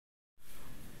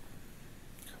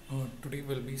Today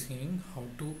we'll be seeing how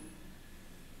to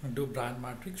do brand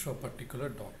matrix for a particular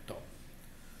doctor.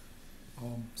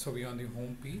 So we are on the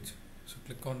home page. So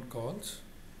click on calls.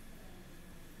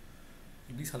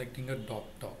 We'll be selecting a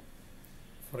doctor.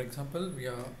 For example, we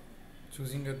are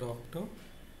choosing a doctor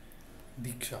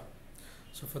Diksha.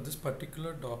 So for this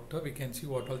particular doctor, we can see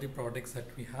what all the products that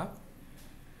we have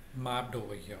mapped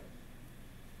over here.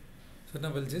 So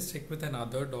now we'll just check with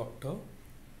another doctor.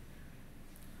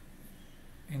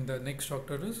 And the next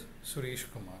doctor is Suresh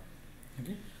Kumar.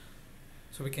 Okay.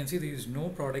 So we can see there is no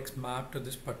products mapped to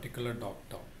this particular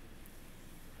doctor.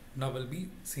 Now we'll be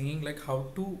seeing like how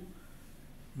to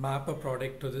map a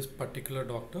product to this particular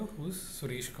doctor who's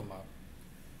Suresh Kumar.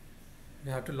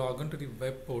 You have to log on to the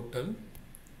web portal,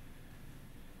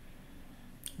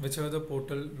 whichever the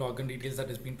portal login details that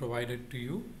has been provided to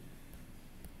you.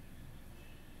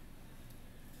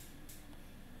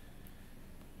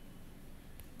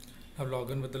 Now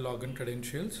log in with the login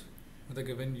credentials with the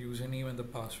given username and the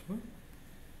password.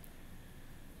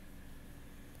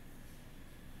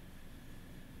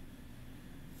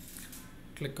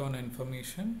 Click on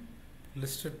information,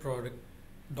 listed product,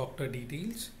 doctor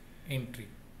details, entry.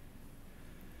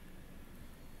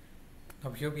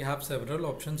 Now here we have several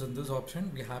options. In this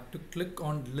option, we have to click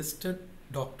on listed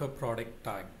doctor product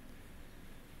tag.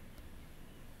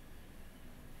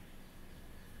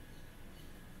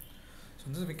 So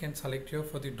this we can select here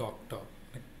for the doctor.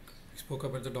 Like we spoke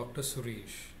about the Dr.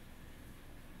 Suresh.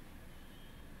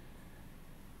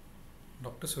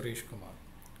 Dr. Suresh Kumar.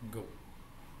 Go.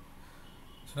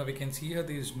 So now we can see here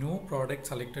there is no product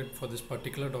selected for this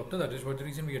particular doctor. That is what the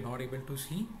reason we are not able to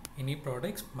see any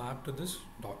products mapped to this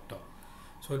doctor.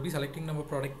 So we'll be selecting number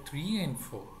product 3 and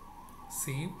 4.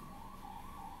 Save.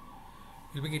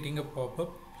 You'll be getting a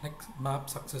pop-up like map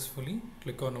successfully.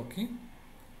 Click on OK.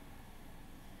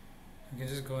 You can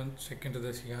just go and check into the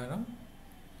CRM.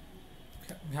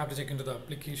 We have to check into the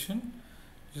application.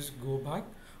 Just go back.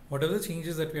 Whatever the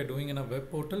changes that we are doing in our web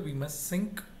portal, we must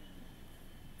sync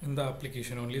in the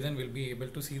application. Only then we'll be able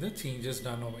to see the changes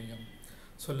done over here.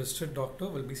 So listed doctor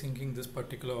will be syncing this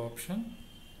particular option.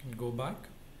 You can go back.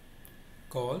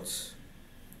 Calls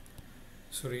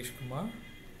Suresh Kumar.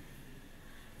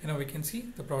 And now we can see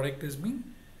the product is being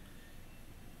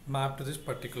mapped to this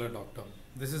particular doctor.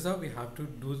 This is how we have to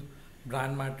do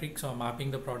brand matrix or mapping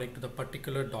the product to the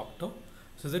particular doctor,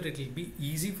 so that it will be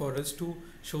easy for us to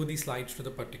show the slides to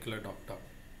the particular doctor.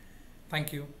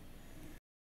 Thank you.